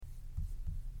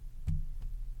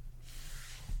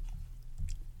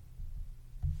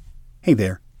Hey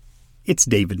there, it's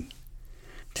David.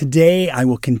 Today I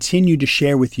will continue to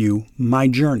share with you my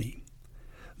journey.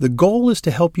 The goal is to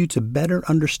help you to better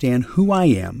understand who I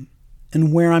am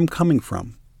and where I'm coming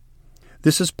from.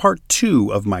 This is part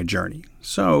 2 of my journey,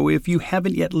 so if you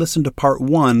haven't yet listened to part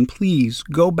 1, please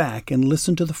go back and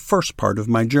listen to the first part of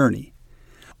my journey.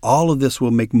 All of this will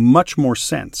make much more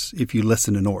sense if you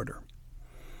listen in order.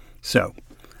 So,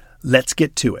 let's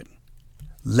get to it.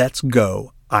 Let's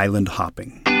go island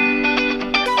hopping.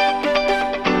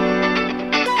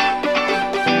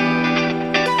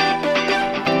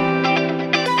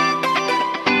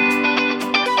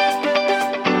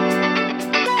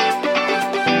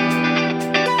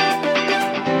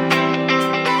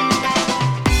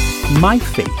 My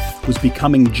faith was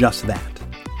becoming just that,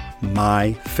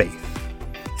 my faith.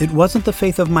 It wasn't the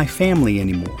faith of my family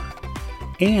anymore,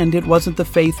 and it wasn't the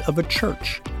faith of a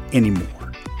church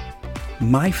anymore.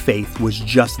 My faith was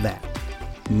just that,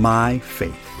 my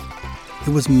faith. It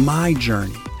was my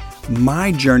journey.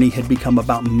 My journey had become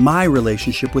about my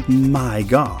relationship with my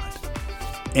God,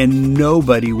 and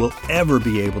nobody will ever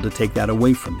be able to take that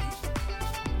away from me.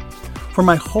 For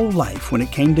my whole life, when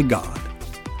it came to God,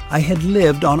 I had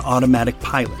lived on automatic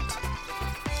pilot.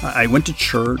 I went to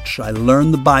church, I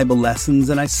learned the Bible lessons,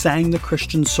 and I sang the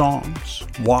Christian songs,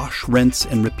 wash, rinse,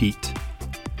 and repeat.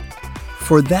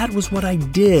 For that was what I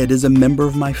did as a member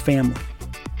of my family.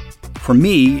 For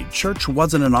me, church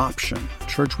wasn't an option.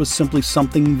 Church was simply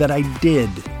something that I did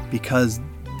because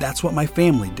that's what my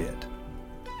family did.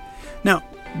 Now,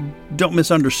 don't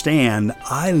misunderstand,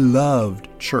 I loved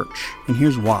church, and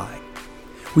here's why.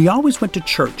 We always went to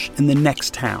church in the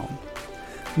next town,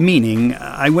 meaning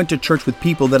I went to church with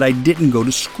people that I didn't go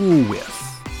to school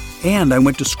with, and I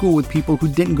went to school with people who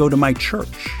didn't go to my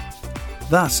church.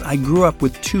 Thus, I grew up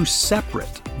with 2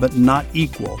 separate but not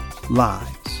equal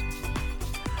lives.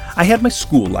 I had my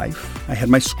school life, I had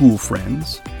my school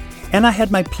friends, and I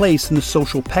had my place in the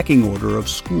social pecking order of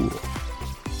school.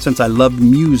 Since I loved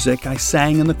music, I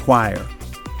sang in the choir,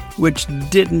 which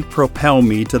didn't propel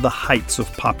me to the heights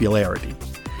of popularity.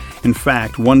 In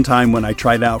fact, one time when I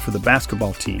tried out for the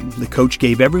basketball team, the coach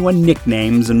gave everyone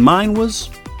nicknames and mine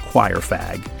was Choir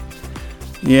Fag.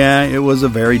 Yeah, it was a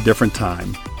very different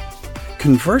time.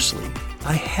 Conversely,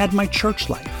 I had my church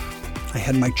life, I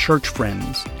had my church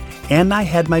friends, and I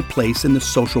had my place in the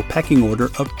social pecking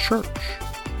order of church.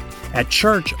 At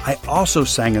church, I also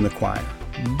sang in the choir,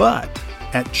 but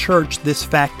at church, this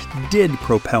fact did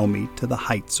propel me to the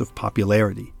heights of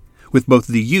popularity, with both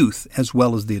the youth as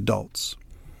well as the adults.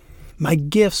 My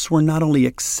gifts were not only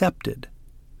accepted,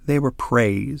 they were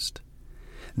praised.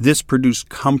 This produced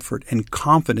comfort and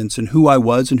confidence in who I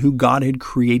was and who God had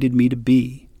created me to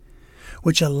be,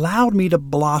 which allowed me to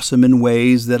blossom in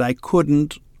ways that I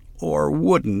couldn't or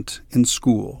wouldn't in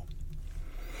school.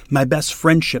 My best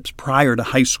friendships prior to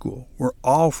high school were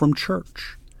all from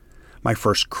church. My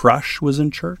first crush was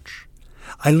in church.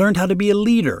 I learned how to be a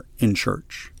leader in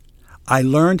church. I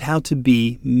learned how to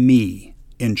be me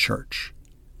in church.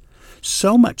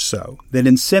 So much so that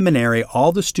in seminary,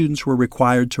 all the students were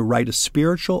required to write a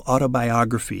spiritual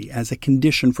autobiography as a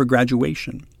condition for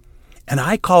graduation. And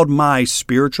I called my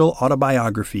spiritual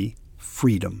autobiography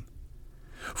Freedom.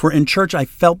 For in church, I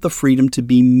felt the freedom to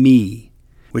be me,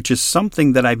 which is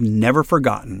something that I've never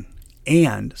forgotten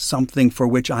and something for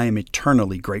which I am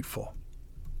eternally grateful.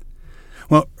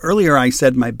 Well, earlier I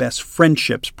said my best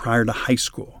friendships prior to high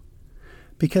school,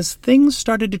 because things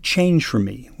started to change for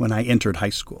me when I entered high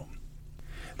school.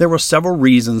 There were several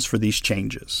reasons for these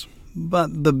changes,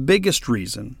 but the biggest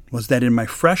reason was that in my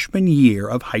freshman year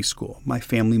of high school, my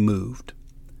family moved.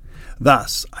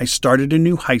 Thus, I started a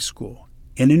new high school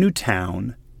in a new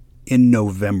town in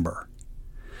November.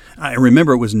 I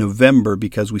remember it was November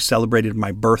because we celebrated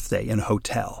my birthday in a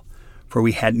hotel, for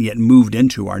we hadn't yet moved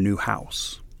into our new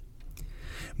house.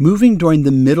 Moving during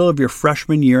the middle of your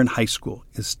freshman year in high school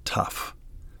is tough.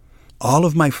 All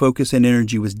of my focus and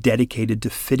energy was dedicated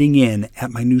to fitting in at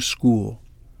my new school.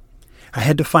 I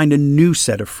had to find a new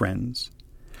set of friends.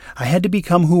 I had to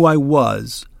become who I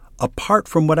was, apart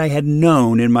from what I had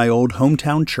known in my old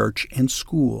hometown church and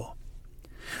school.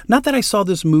 Not that I saw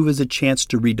this move as a chance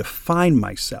to redefine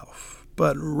myself,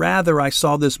 but rather I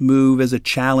saw this move as a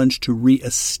challenge to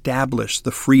reestablish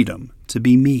the freedom to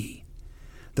be me,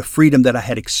 the freedom that I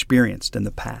had experienced in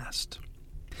the past.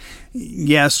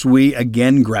 Yes, we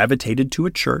again gravitated to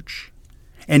a church.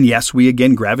 And yes, we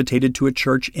again gravitated to a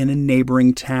church in a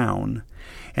neighboring town.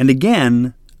 And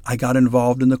again, I got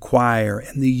involved in the choir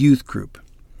and the youth group.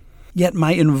 Yet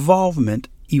my involvement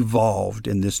evolved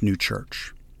in this new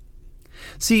church.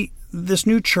 See, this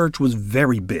new church was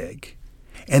very big,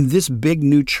 And this big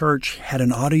new church had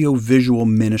an audio-visual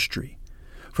ministry,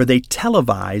 for they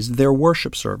televised their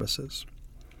worship services.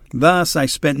 Thus, I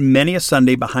spent many a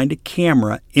Sunday behind a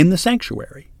camera in the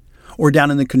sanctuary, or down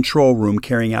in the control room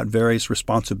carrying out various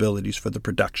responsibilities for the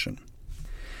production.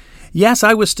 Yes,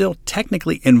 I was still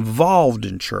technically involved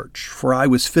in church, for I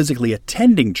was physically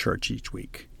attending church each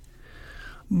week.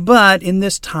 But in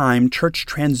this time, church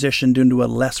transitioned into a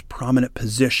less prominent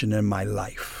position in my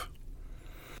life.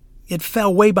 It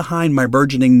fell way behind my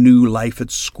burgeoning new life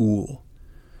at school,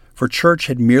 for church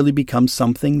had merely become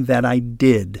something that I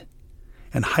did,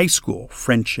 and high school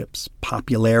friendships,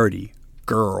 popularity,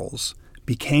 girls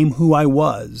became who I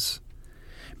was.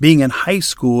 Being in high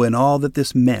school and all that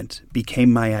this meant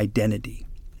became my identity.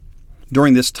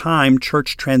 During this time,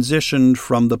 church transitioned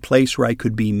from the place where I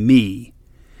could be me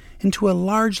into a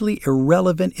largely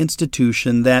irrelevant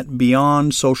institution that,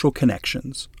 beyond social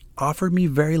connections, offered me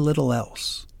very little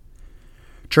else.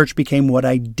 Church became what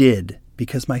I did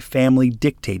because my family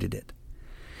dictated it.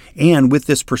 And with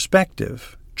this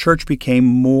perspective, church became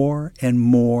more and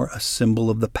more a symbol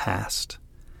of the past,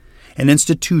 an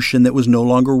institution that was no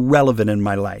longer relevant in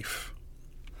my life.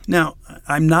 Now,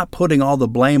 I'm not putting all the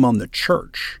blame on the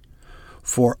church,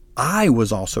 for I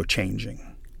was also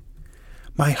changing.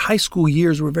 My high school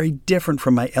years were very different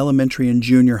from my elementary and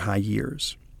junior high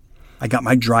years. I got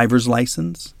my driver's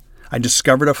license. I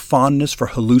discovered a fondness for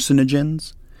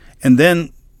hallucinogens. And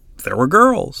then there were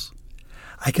girls.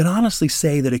 I can honestly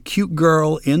say that a cute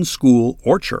girl in school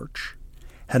or church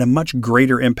had a much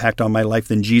greater impact on my life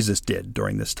than Jesus did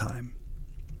during this time.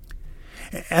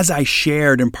 As I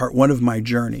shared in part one of my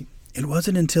journey, it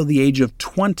wasn't until the age of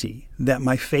 20 that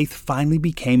my faith finally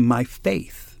became my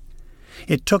faith.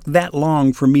 It took that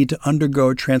long for me to undergo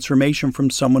a transformation from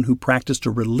someone who practiced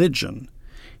a religion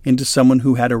into someone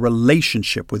who had a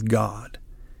relationship with God.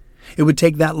 It would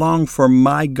take that long for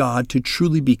my God to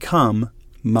truly become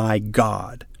my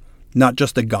God, not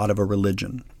just the God of a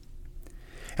religion.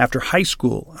 After high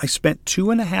school, I spent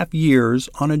 2.5 years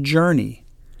on a journey.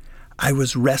 I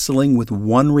was wrestling with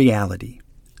one reality.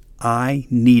 I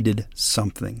needed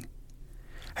something.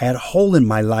 I had a hole in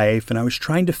my life, and I was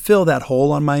trying to fill that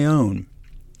hole on my own.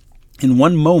 In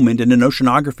one moment in an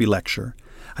oceanography lecture,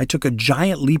 I took a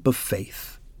giant leap of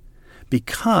faith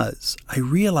because I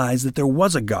realized that there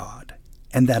was a God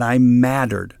and that I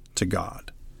mattered to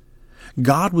God.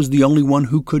 God was the only one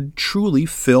who could truly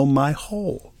fill my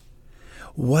hole.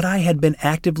 What I had been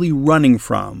actively running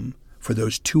from for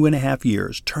those 2.5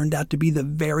 years turned out to be the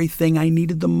very thing I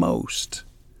needed the most.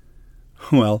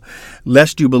 Well,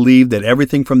 lest you believe that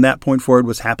everything from that point forward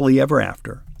was happily ever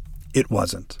after, it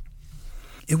wasn't.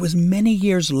 It was many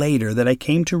years later that I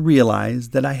came to realize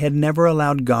that I had never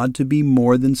allowed God to be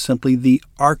more than simply the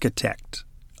architect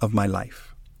of my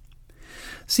life.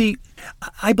 See,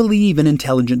 I believe in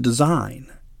intelligent design,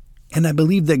 and I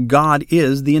believe that God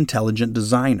is the intelligent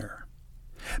designer.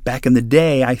 Back in the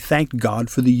day, I thanked God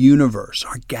for the universe,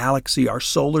 our galaxy, our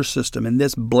solar system, and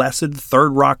this blessed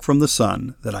third rock from the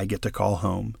sun that I get to call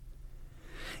home.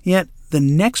 Yet, the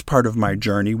next part of my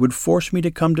journey would force me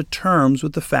to come to terms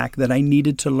with the fact that I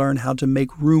needed to learn how to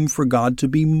make room for God to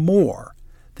be more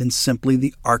than simply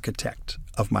the architect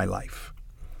of my life.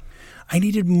 I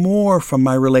needed more from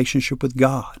my relationship with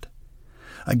God.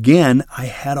 Again, I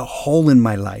had a hole in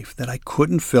my life that I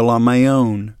couldn't fill on my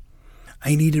own.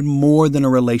 I needed more than a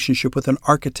relationship with an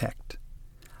architect.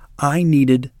 I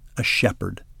needed a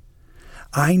shepherd.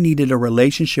 I needed a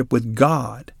relationship with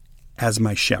God as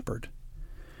my shepherd,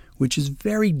 which is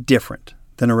very different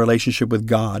than a relationship with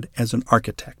God as an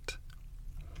architect.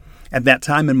 At that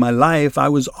time in my life, I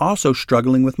was also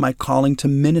struggling with my calling to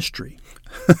ministry.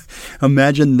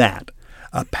 Imagine that,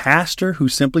 a pastor who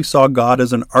simply saw God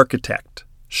as an architect,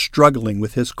 struggling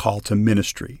with his call to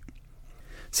ministry.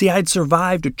 See, I'd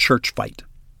survived a church fight,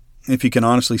 if you can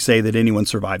honestly say that anyone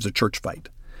survives a church fight.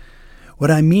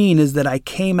 What I mean is that I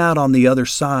came out on the other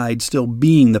side still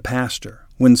being the pastor,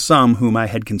 when some whom I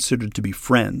had considered to be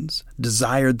friends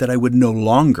desired that I would no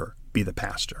longer be the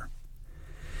pastor.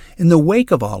 In the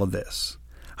wake of all of this,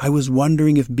 I was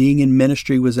wondering if being in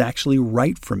ministry was actually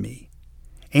right for me.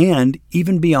 And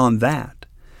even beyond that,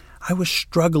 I was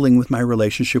struggling with my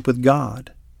relationship with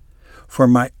God. For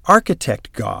my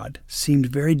architect God seemed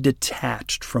very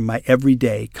detached from my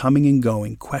everyday coming and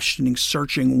going, questioning,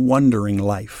 searching, wondering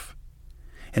life.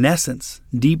 In essence,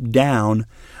 deep down,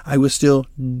 I was still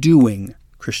doing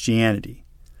Christianity,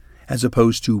 as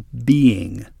opposed to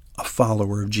being a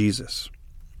follower of Jesus.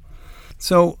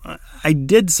 So I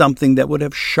did something that would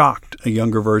have shocked a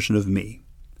younger version of me.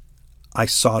 I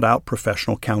sought out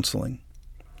professional counseling.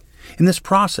 In this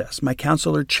process, my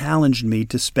counselor challenged me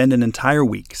to spend an entire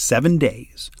week, 7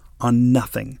 days, on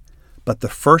nothing but the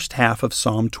first half of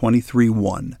Psalm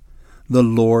 23:1, "The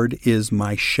Lord is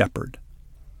my shepherd."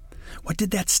 What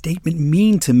did that statement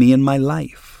mean to me in my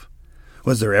life?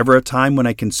 Was there ever a time when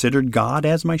I considered God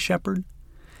as my shepherd?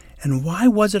 And why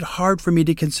was it hard for me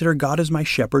to consider God as my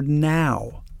shepherd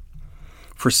now?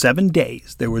 For 7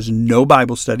 days, there was no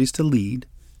Bible studies to lead,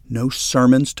 no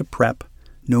sermons to prep,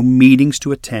 no meetings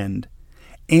to attend,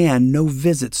 and no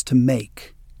visits to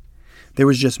make. There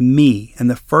was just me and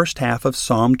the first half of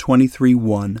Psalm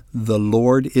 23:1, "The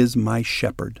Lord is my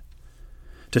shepherd."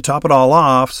 To top it all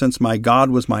off, since my God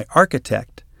was my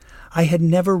architect, I had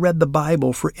never read the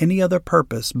Bible for any other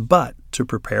purpose but to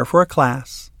prepare for a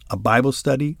class, a Bible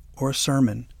study, or a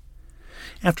sermon.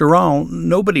 After all,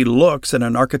 nobody looks at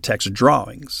an architect's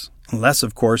drawings, unless,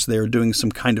 of course, they are doing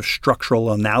some kind of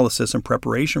structural analysis in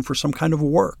preparation for some kind of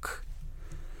work.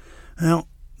 Now,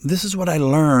 this is what I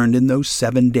learned in those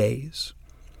 7 days.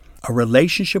 A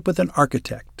relationship with an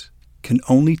architect can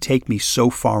only take me so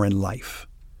far in life.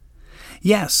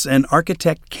 Yes, an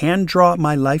architect can draw up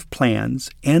my life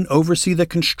plans and oversee the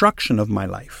construction of my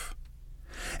life.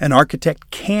 An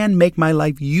architect can make my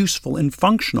life useful and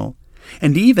functional,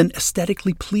 and even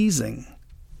aesthetically pleasing.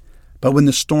 But when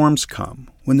the storms come,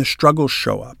 when the struggles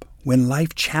show up, when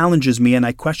life challenges me and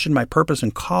I question my purpose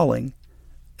and calling,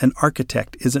 an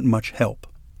architect isn't much help.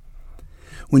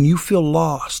 When you feel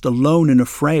lost, alone, and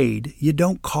afraid, you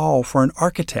don't call for an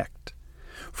architect.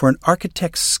 For an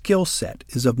architect's skill set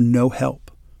is of no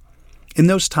help. In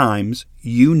those times,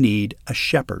 you need a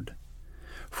shepherd.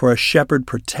 For a shepherd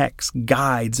protects,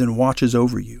 guides, and watches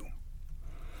over you.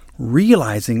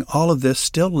 Realizing all of this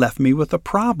still left me with a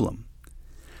problem.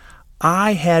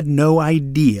 I had no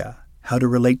idea how to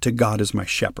relate to God as my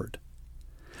shepherd.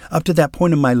 Up to that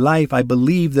point in my life, I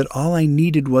believed that all I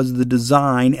needed was the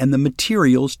design and the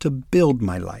materials to build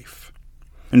my life.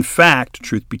 In fact,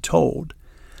 truth be told,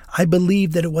 I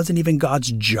believed that it wasn't even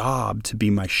God's job to be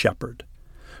my shepherd.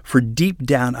 For deep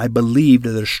down, I believed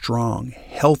that a strong,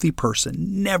 healthy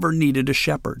person never needed a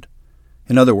shepherd.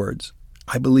 In other words,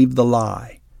 I believed the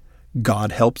lie,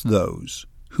 God helps those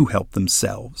who help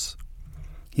themselves.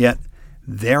 Yet,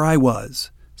 there I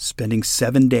was, spending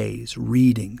 7 days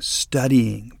reading,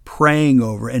 studying, praying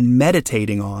over, and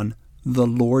meditating on "The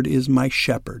Lord is my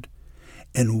shepherd"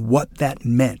 and what that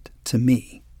meant to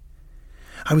me.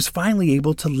 I was finally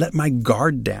able to let my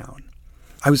guard down.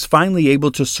 I was finally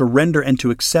able to surrender and to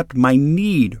accept my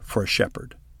need for a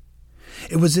shepherd.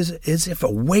 It was as if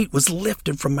a weight was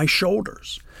lifted from my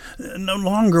shoulders. No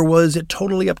longer was it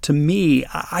totally up to me.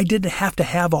 I didn't have to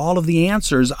have all of the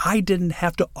answers. I didn't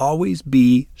have to always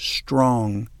be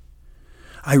strong.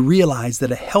 I realized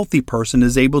that a healthy person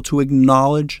is able to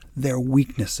acknowledge their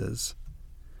weaknesses.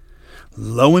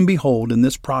 Lo and behold, in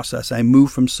this process, I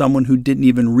moved from someone who didn't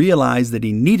even realize that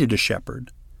he needed a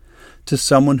shepherd to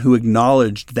someone who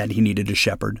acknowledged that he needed a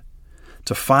shepherd,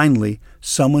 to finally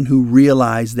someone who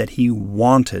realized that he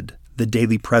wanted the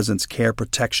daily presence, care,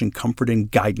 protection, comfort,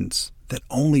 and guidance that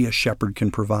only a shepherd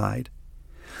can provide.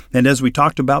 And as we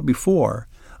talked about before,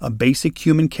 a basic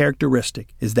human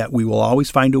characteristic is that we will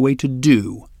always find a way to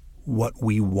do what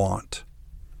we want.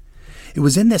 It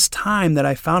was in this time that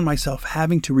I found myself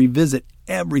having to revisit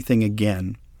everything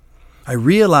again. I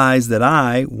realized that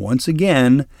I, once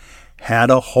again, had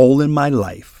a hole in my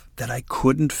life that I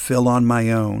couldn't fill on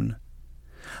my own.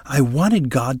 I wanted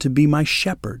God to be my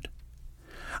shepherd.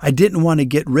 I didn't want to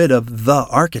get rid of the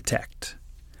architect,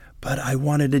 but I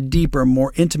wanted a deeper,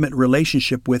 more intimate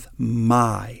relationship with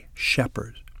my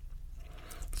shepherd.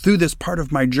 Through this part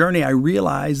of my journey, I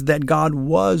realized that God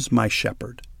was my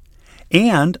shepherd.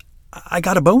 And I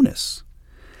got a bonus.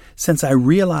 Since I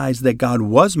realized that God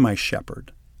was my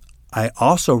shepherd, I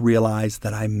also realized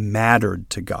that I mattered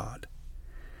to God.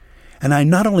 And I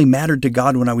not only mattered to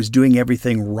God when I was doing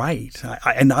everything right,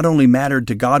 I not only mattered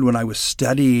to God when I was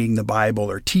studying the Bible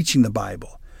or teaching the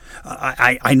Bible.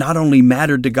 I not only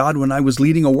mattered to God when I was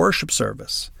leading a worship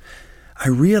service. I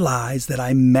realized that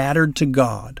I mattered to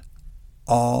God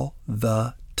all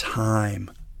the time.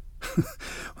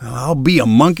 Well, I'll be a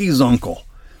monkey's uncle.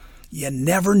 You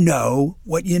never know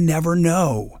what you never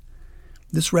know.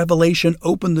 This revelation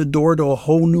opened the door to a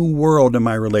whole new world in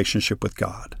my relationship with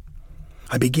God.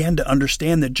 I began to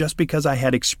understand that just because I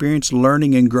had experienced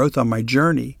learning and growth on my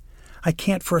journey, I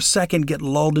can't for a second get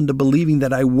lulled into believing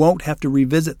that I won't have to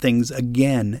revisit things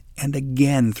again and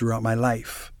again throughout my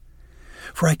life.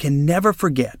 For I can never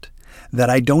forget that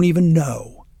I don't even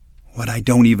know what I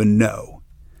don't even know.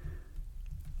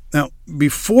 Now,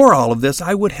 before all of this,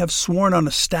 I would have sworn on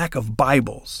a stack of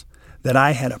Bibles that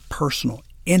I had a personal,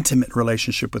 intimate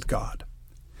relationship with God.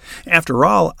 After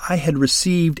all, I had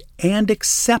received and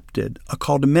accepted a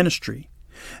call to ministry,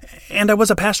 and I was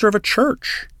a pastor of a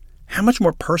church. How much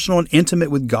more personal and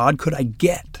intimate with God could I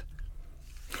get?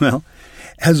 Well,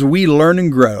 as we learn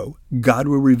and grow, God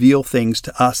will reveal things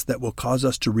to us that will cause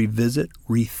us to revisit,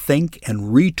 rethink,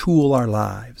 and retool our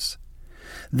lives.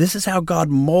 This is how God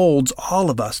molds all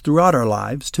of us throughout our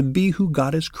lives to be who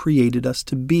God has created us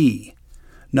to be,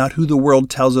 not who the world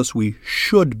tells us we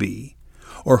should be,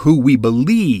 or who we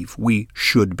believe we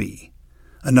should be.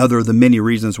 Another of the many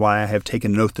reasons why I have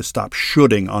taken an oath to stop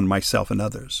shoulding on myself and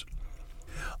others.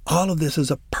 All of this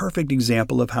is a perfect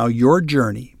example of how your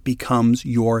journey becomes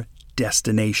your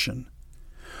destination.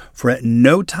 For at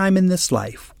no time in this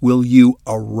life will you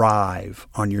arrive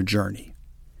on your journey.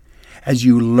 As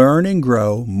you learn and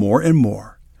grow more and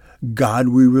more, God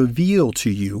will reveal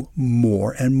to you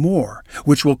more and more,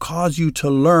 which will cause you to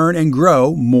learn and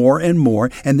grow more and more,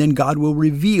 and then God will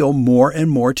reveal more and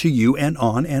more to you, and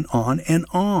on and on and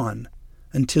on,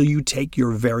 until you take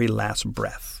your very last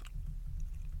breath.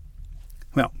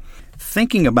 Well,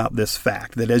 thinking about this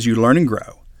fact that as you learn and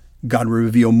grow, God will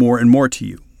reveal more and more to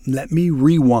you, let me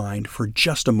rewind for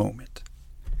just a moment.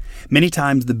 Many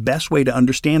times the best way to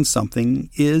understand something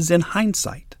is in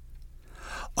hindsight.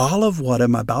 All of what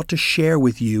I'm about to share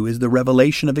with you is the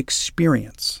revelation of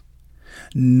experience.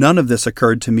 None of this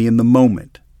occurred to me in the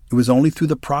moment. It was only through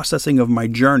the processing of my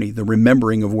journey, the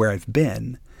remembering of where I've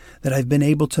been, that I've been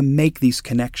able to make these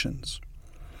connections.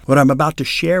 What I'm about to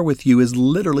share with you is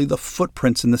literally the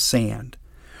footprints in the sand.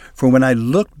 For when I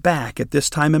looked back at this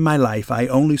time in my life, I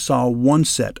only saw one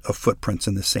set of footprints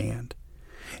in the sand.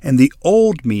 And the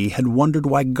old me had wondered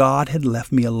why God had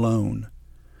left me alone,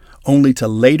 only to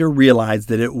later realize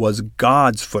that it was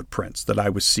God's footprints that I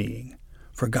was seeing,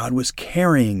 for God was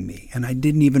carrying me, and I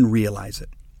didn't even realize it.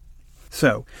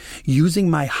 So, using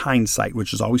my hindsight,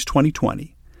 which is always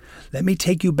 20/20, let me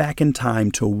take you back in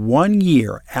time to 1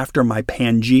 year after my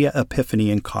Pangea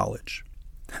Epiphany in college,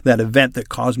 that event that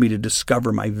caused me to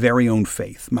discover my very own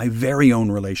faith, my very own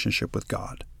relationship with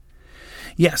God.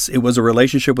 Yes, it was a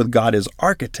relationship with God as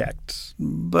architect,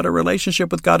 but a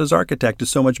relationship with God as architect is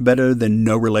so much better than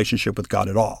no relationship with God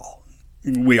at all.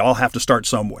 We all have to start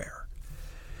somewhere.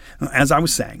 As I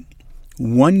was saying,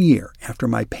 1 year after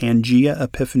my Pangea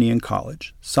Epiphany in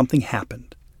college, something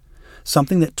happened.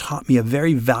 Something that taught me a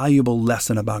very valuable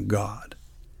lesson about God.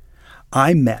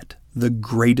 I met the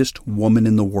greatest woman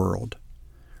in the world.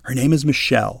 Her name is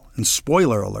Michelle, and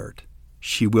spoiler alert,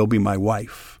 she will be my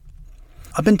wife.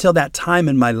 Up until that time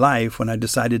in my life when I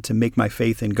decided to make my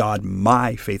faith in God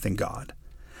my faith in God,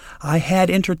 I had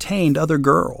entertained other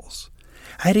girls.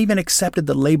 I had even accepted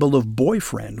the label of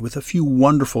boyfriend with a few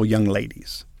wonderful young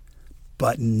ladies.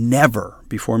 But never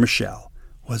before Michelle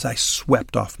was I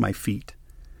swept off my feet.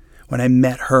 When I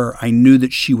met her, I knew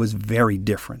that she was very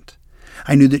different.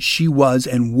 I knew that she was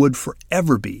and would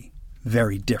forever be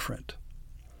very different.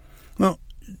 Well,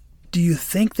 do you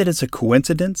think that it's a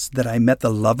coincidence that I met the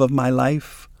love of my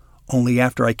life only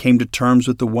after I came to terms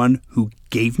with the one who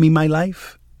gave me my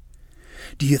life?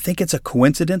 Do you think it's a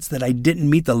coincidence that I didn't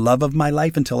meet the love of my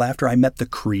life until after I met the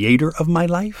creator of my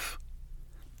life?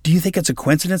 Do you think it's a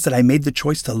coincidence that I made the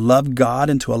choice to love God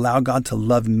and to allow God to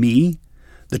love me?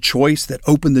 The choice that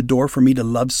opened the door for me to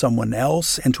love someone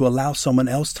else and to allow someone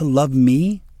else to love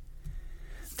me?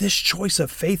 This choice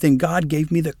of faith in God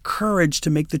gave me the courage to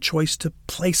make the choice to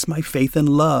place my faith in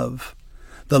love.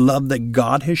 The love that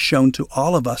God has shown to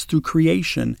all of us through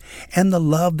creation, and the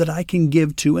love that I can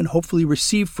give to and hopefully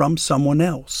receive from someone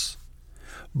else.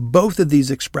 Both of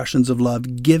these expressions of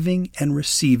love, giving and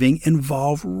receiving,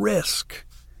 involve risk.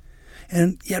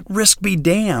 And yet risk be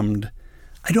damned.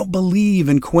 I don't believe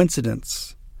in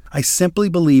coincidence. I simply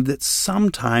believe that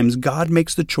sometimes God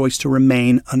makes the choice to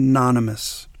remain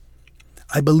anonymous.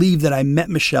 I believe that I met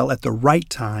Michelle at the right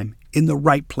time, in the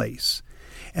right place,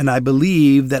 and I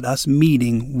believe that us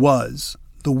meeting was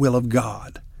the will of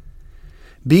God.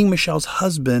 Being Michelle's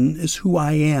husband is who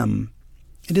I am.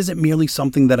 It isn't merely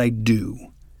something that I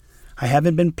do. I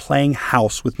haven't been playing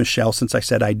house with Michelle since I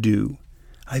said I do.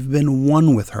 I've been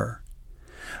one with her.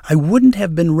 I wouldn't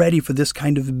have been ready for this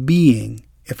kind of being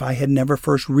if I had never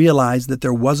first realized that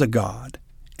there was a God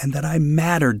and that I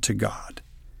mattered to God.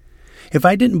 If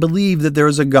I didn't believe that there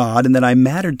is a God and that I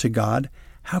mattered to God,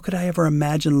 how could I ever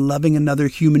imagine loving another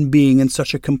human being in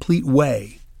such a complete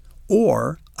way,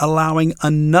 or allowing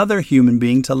another human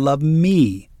being to love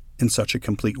me in such a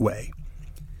complete way?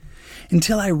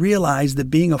 Until I realized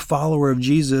that being a follower of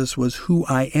Jesus was who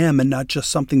I am and not just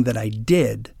something that I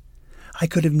did, I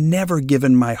could have never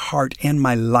given my heart and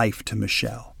my life to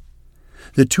Michelle.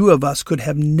 The two of us could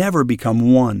have never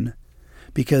become one,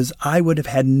 because I would have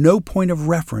had no point of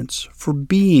reference for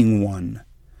being one.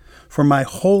 For my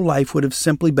whole life would have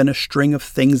simply been a string of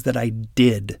things that I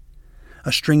did,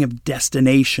 a string of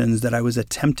destinations that I was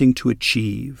attempting to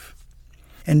achieve.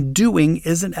 And doing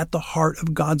isn't at the heart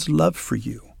of God's love for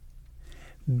you.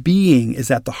 Being is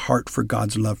at the heart for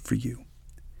God's love for you.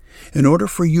 In order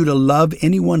for you to love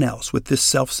anyone else with this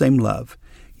selfsame love,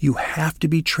 you have to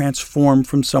be transformed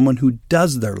from someone who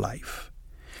does their life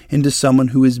into someone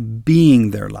who is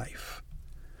being their life.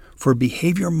 For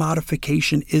behavior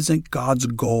modification isn't God's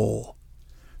goal.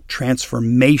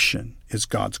 Transformation is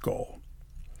God's goal.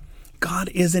 God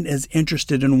isn't as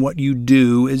interested in what you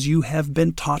do as you have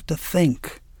been taught to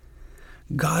think.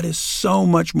 God is so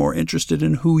much more interested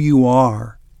in who you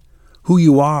are. Who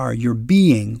you are, your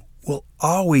being, will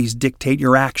always dictate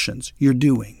your actions, your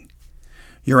doing.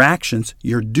 Your actions,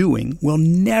 your doing, will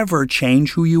never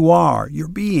change who you are, your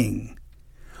being.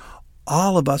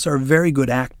 All of us are very good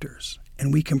actors,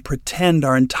 and we can pretend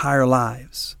our entire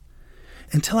lives.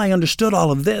 Until I understood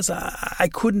all of this, I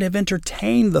couldn't have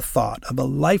entertained the thought of a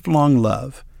lifelong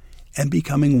love and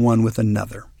becoming one with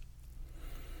another.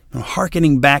 Now,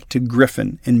 hearkening back to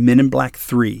Griffin in Men in Black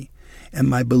 3 and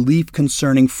my belief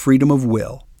concerning freedom of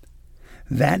will,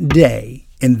 that day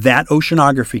in that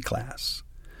oceanography class,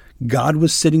 God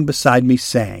was sitting beside me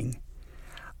saying,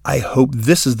 I hope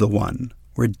this is the one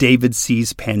where David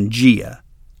sees Pangea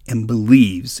and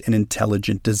believes in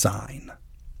intelligent design.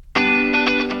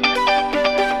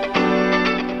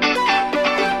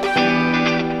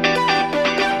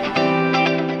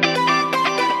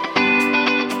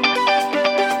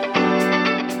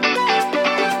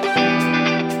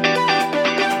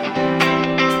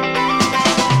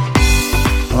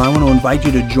 I want to invite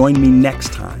you to join me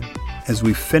next time as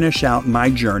we finish out my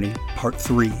journey, part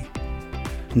 3.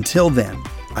 Until then,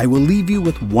 I will leave you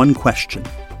with one question.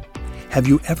 Have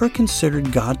you ever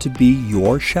considered God to be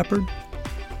your shepherd?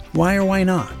 Why or why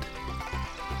not?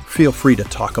 Feel free to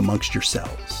talk amongst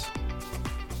yourselves.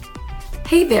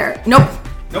 Hey there. Nope.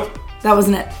 That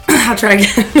wasn't it. I'll try again.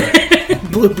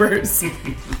 Bloopers.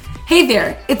 Hey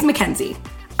there, it's Mackenzie.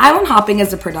 Island Hopping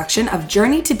is a production of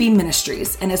Journey to Be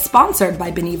Ministries and is sponsored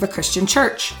by Beneva Christian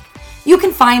Church. You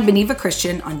can find Beneva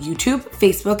Christian on YouTube,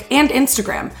 Facebook, and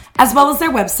Instagram, as well as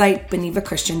their website,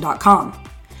 benevachristian.com.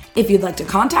 If you'd like to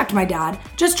contact my dad,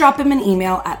 just drop him an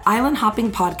email at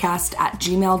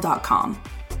islandhoppingpodcast@gmail.com.